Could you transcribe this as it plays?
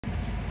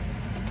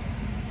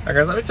Alright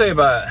guys, let me tell you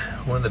about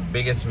one of the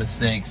biggest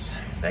mistakes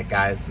that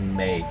guys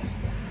make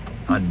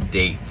on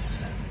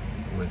dates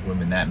with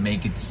women that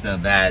make it so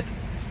that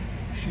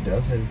she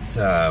doesn't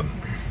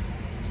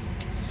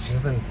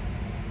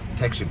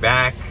text you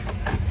back,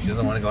 she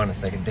doesn't want to go on a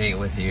second date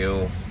with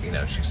you, you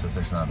know, she says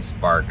there's not a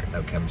spark,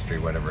 no chemistry,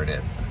 whatever it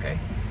is, okay?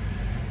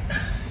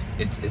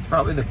 It's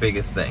probably the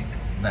biggest thing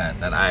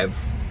that I've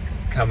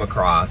come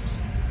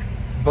across,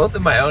 both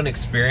in my own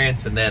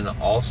experience and then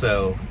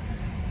also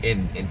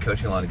in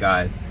coaching a lot of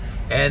guys.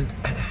 And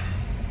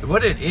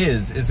what it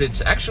is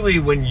it's actually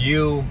when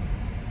you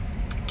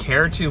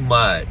care too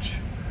much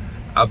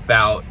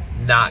about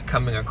not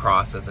coming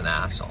across as an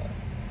asshole,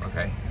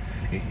 okay?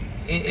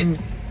 And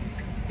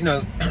you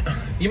know,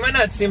 you might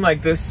not seem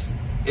like this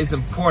is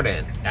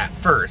important at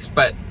first,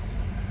 but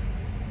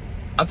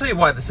I'll tell you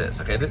why this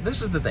is, okay?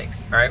 This is the thing,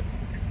 all right?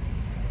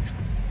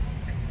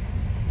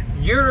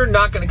 You're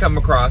not going to come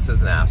across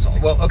as an asshole.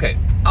 Well, okay,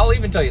 I'll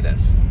even tell you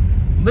this.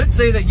 Let's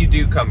say that you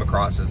do come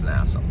across as an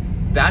asshole.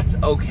 That's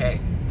okay,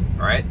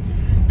 all right?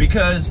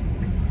 Because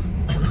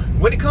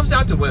when it comes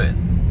down to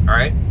women, all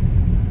right,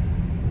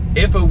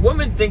 if a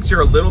woman thinks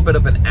you're a little bit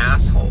of an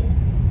asshole,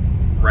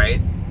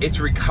 right, it's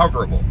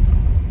recoverable.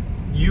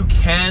 You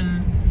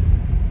can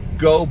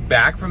go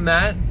back from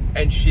that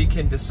and she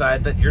can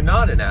decide that you're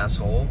not an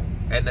asshole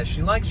and that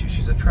she likes you,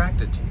 she's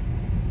attracted to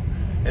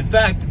you. In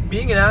fact,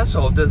 being an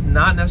asshole does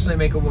not necessarily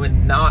make a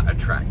woman not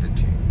attracted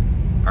to you.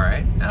 All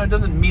right. Now, it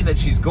doesn't mean that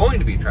she's going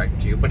to be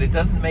attracted to you, but it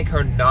doesn't make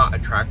her not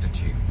attracted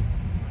to you.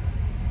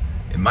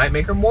 It might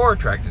make her more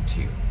attracted to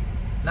you.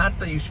 Not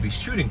that you should be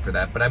shooting for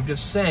that, but I'm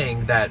just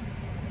saying that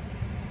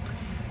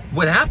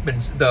what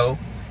happens, though,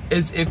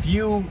 is if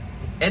you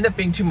end up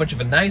being too much of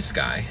a nice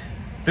guy,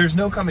 there's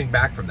no coming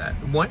back from that.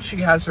 Once she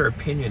has her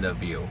opinion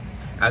of you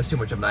as too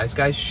much of a nice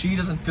guy, she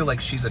doesn't feel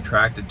like she's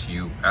attracted to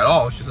you at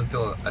all. She doesn't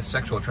feel a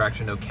sexual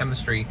attraction, no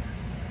chemistry.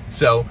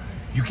 So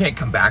you can't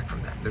come back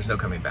from that. There's no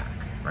coming back.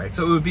 Right?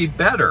 So it would be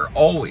better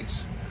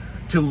always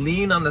to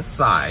lean on the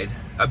side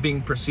of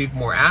being perceived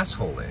more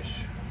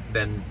asshole-ish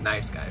than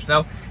nice guys.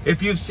 Now,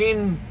 if you've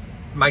seen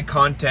my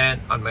content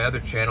on my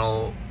other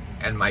channel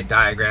and my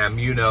diagram,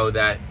 you know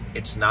that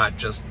it's not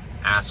just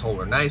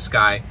asshole or nice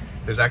guy.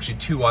 There's actually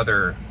two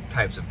other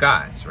types of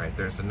guys, right?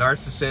 There's the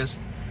narcissist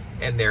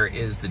and there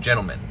is the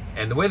gentleman.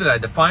 And the way that I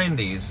define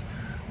these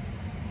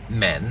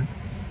men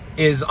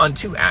is on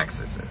two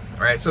axes,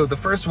 right? So the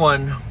first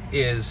one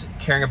is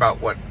caring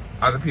about what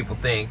other people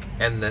think,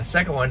 and the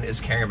second one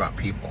is caring about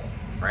people,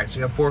 right? So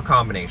you have four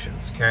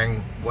combinations: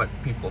 caring what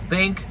people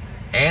think,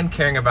 and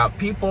caring about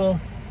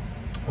people,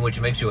 which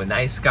makes you a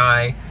nice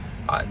guy,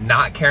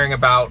 not caring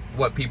about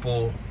what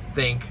people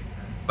think,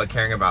 but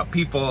caring about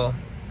people,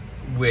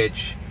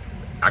 which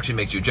actually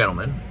makes you a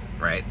gentleman,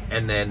 right?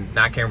 And then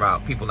not caring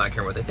about people, not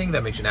caring what they think,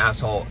 that makes you an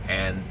asshole,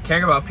 and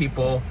caring about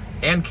people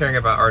and caring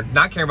about, or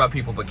not caring about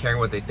people, but caring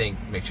what they think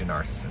makes you a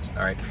narcissist,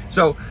 all right?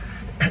 So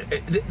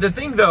the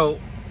thing, though,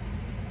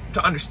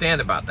 to understand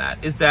about that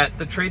is that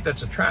the trait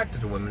that's attracted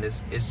to women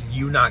is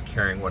you not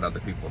caring what other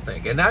people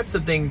think. And that's the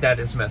thing that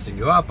is messing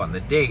you up on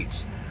the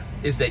dates,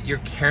 is that you're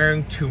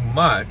caring too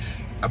much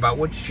about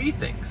what she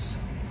thinks.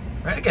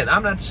 Right? Again,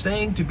 I'm not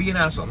saying to be an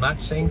asshole. I'm not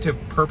saying to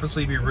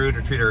purposely be rude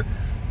or treat her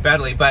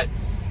badly, but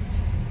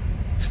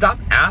stop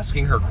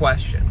asking her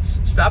questions.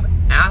 Stop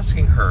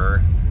asking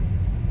her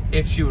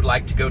if she would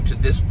like to go to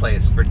this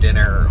place for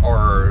dinner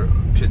or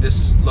to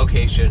this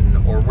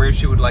location or where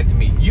she would like to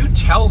meet. You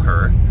tell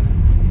her,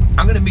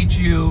 I'm going to meet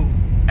you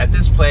at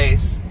this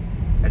place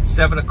at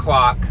 7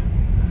 o'clock,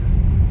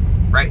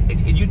 right?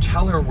 And you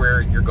tell her where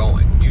you're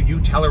going.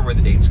 You tell her where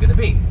the date's going to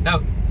be.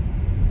 Now,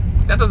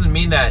 that doesn't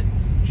mean that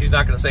she's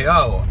not going to say,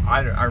 oh,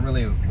 I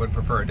really would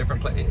prefer a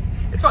different place.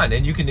 It's fine,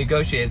 and you can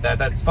negotiate that.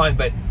 That's fine,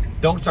 but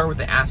don't start with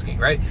the asking,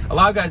 right? A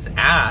lot of guys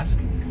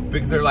ask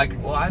because they're like,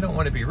 well, I don't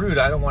want to be rude.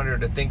 I don't want her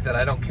to think that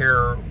I don't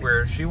care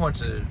where she wants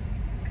to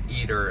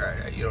eat,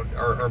 or you know,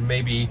 or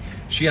maybe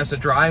she has to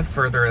drive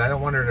further and I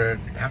don't want her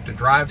to have to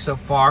drive so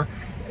far.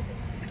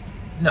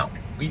 No,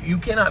 you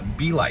cannot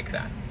be like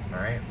that, all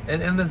right?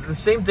 And it's the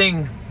same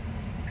thing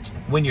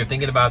when you're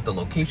thinking about the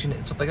location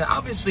and stuff like that.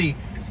 Obviously,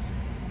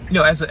 you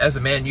know, as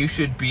a man, you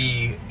should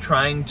be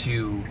trying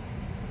to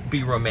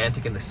be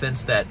romantic in the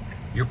sense that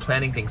you're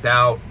planning things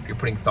out, you're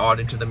putting thought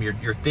into them,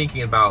 you're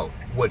thinking about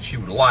what she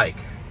would like,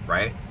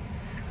 right?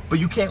 But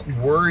you can't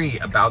worry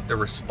about the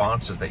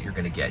responses that you're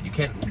going to get. You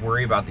can't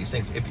worry about these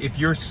things. If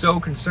you're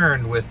so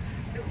concerned with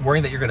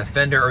worrying that you're going to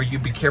offend her, or you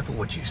be careful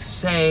what you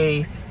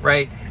say,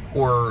 right?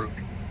 Or,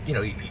 you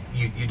know,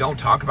 you don't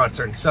talk about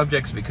certain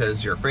subjects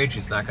because you're afraid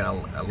she's not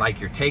going to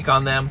like your take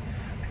on them.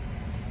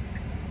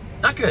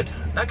 Not good.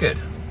 Not good.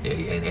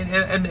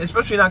 And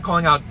especially not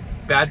calling out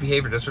bad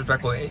behavior,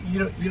 disrespectful.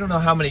 You don't know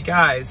how many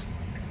guys,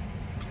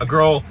 a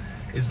girl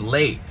is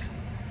late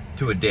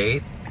to a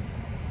date,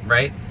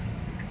 right?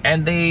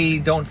 And they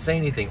don't say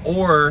anything,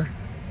 or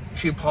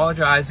she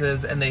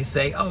apologizes and they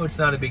say, oh, it's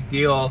not a big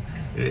deal,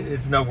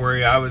 it's no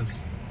worry, I was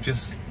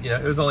just, you know,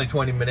 it was only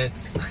 20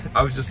 minutes,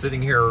 I was just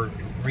sitting here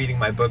reading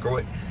my book, or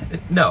what.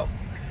 No,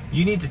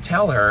 you need to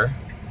tell her,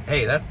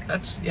 hey,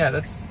 that's you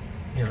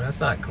know, that's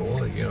not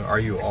cool. You know, are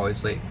you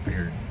always late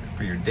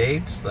for your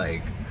dates?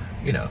 Like,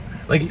 you know,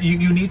 like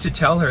you need to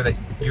tell her that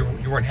you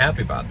weren't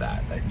happy about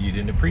that you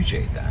didn't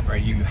appreciate that,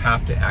 right? You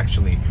have to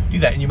actually do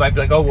that. And you might be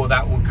like, oh, well,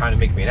 that will kind of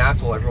make me an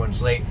asshole.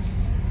 Everyone's late.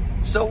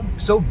 So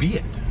be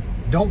it.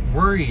 Don't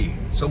worry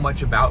so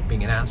much about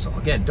being an asshole.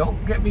 Again,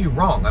 don't get me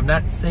wrong. I'm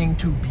not saying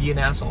to be an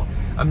asshole.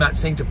 I'm not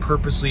saying to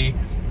purposely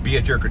be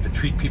a jerk or to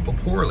treat people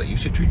poorly. You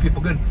should treat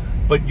people good,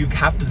 but you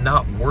have to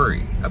not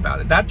worry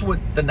about it. That's what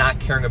the not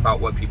caring about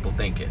what people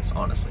think is,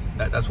 honestly.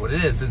 That's what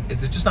it is.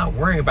 It's just not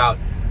worrying about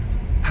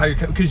how you're,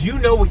 because you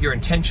know what your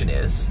intention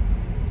is,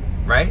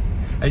 right?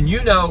 And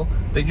you know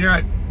that you're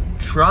not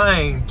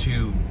trying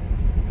to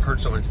hurt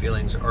someone's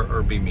feelings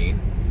or be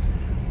mean.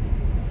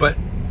 But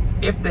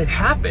if that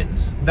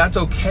happens, that's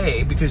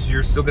okay, because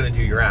you're still going to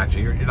do your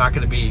action. You're not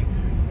going to be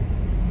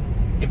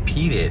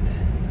impeded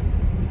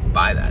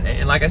by that.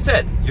 And like I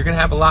said, you're going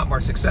to have a lot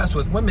more success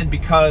with women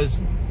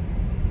because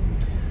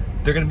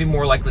they're going to be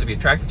more likely to be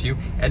attracted to you.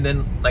 And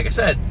then, like I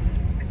said,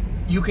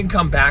 you can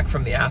come back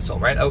from the asshole,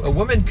 right? A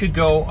woman could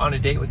go on a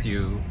date with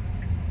you,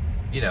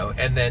 you know,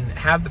 and then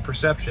have the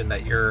perception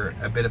that you're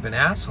a bit of an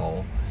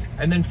asshole,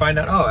 and then find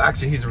out, oh,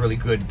 actually, he's a really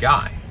good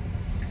guy,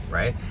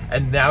 right?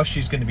 And now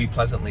she's going to be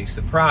pleasantly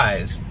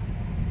surprised,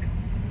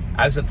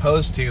 as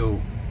opposed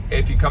to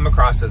if you come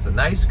across as a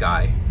nice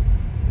guy,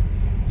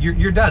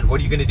 you're done.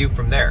 What are you going to do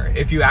from there?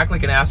 If you act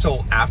like an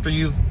asshole after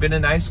you've been a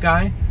nice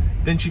guy,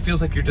 then she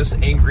feels like you're just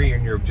angry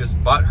and you're just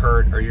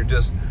butthurt, or you're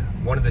just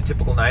one of the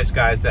typical nice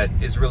guys that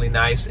is really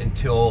nice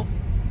until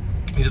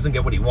he doesn't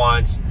get what he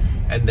wants,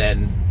 and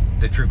then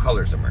the true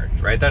colors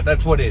emerge, right?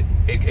 That's what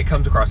it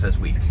comes across as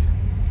weak.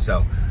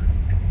 So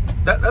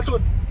that's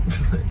what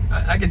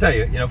I can tell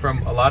you, you know,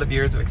 from a lot of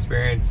years of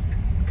experience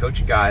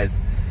coaching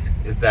guys,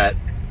 is that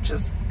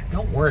just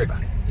don't worry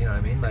about it. You know what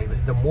I mean?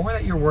 Like, the more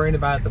that you're worrying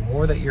about it, the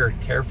more that you're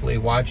carefully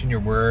watching your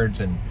words,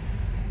 and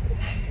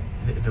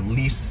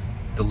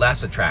the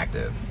less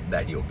attractive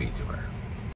that you'll be to her.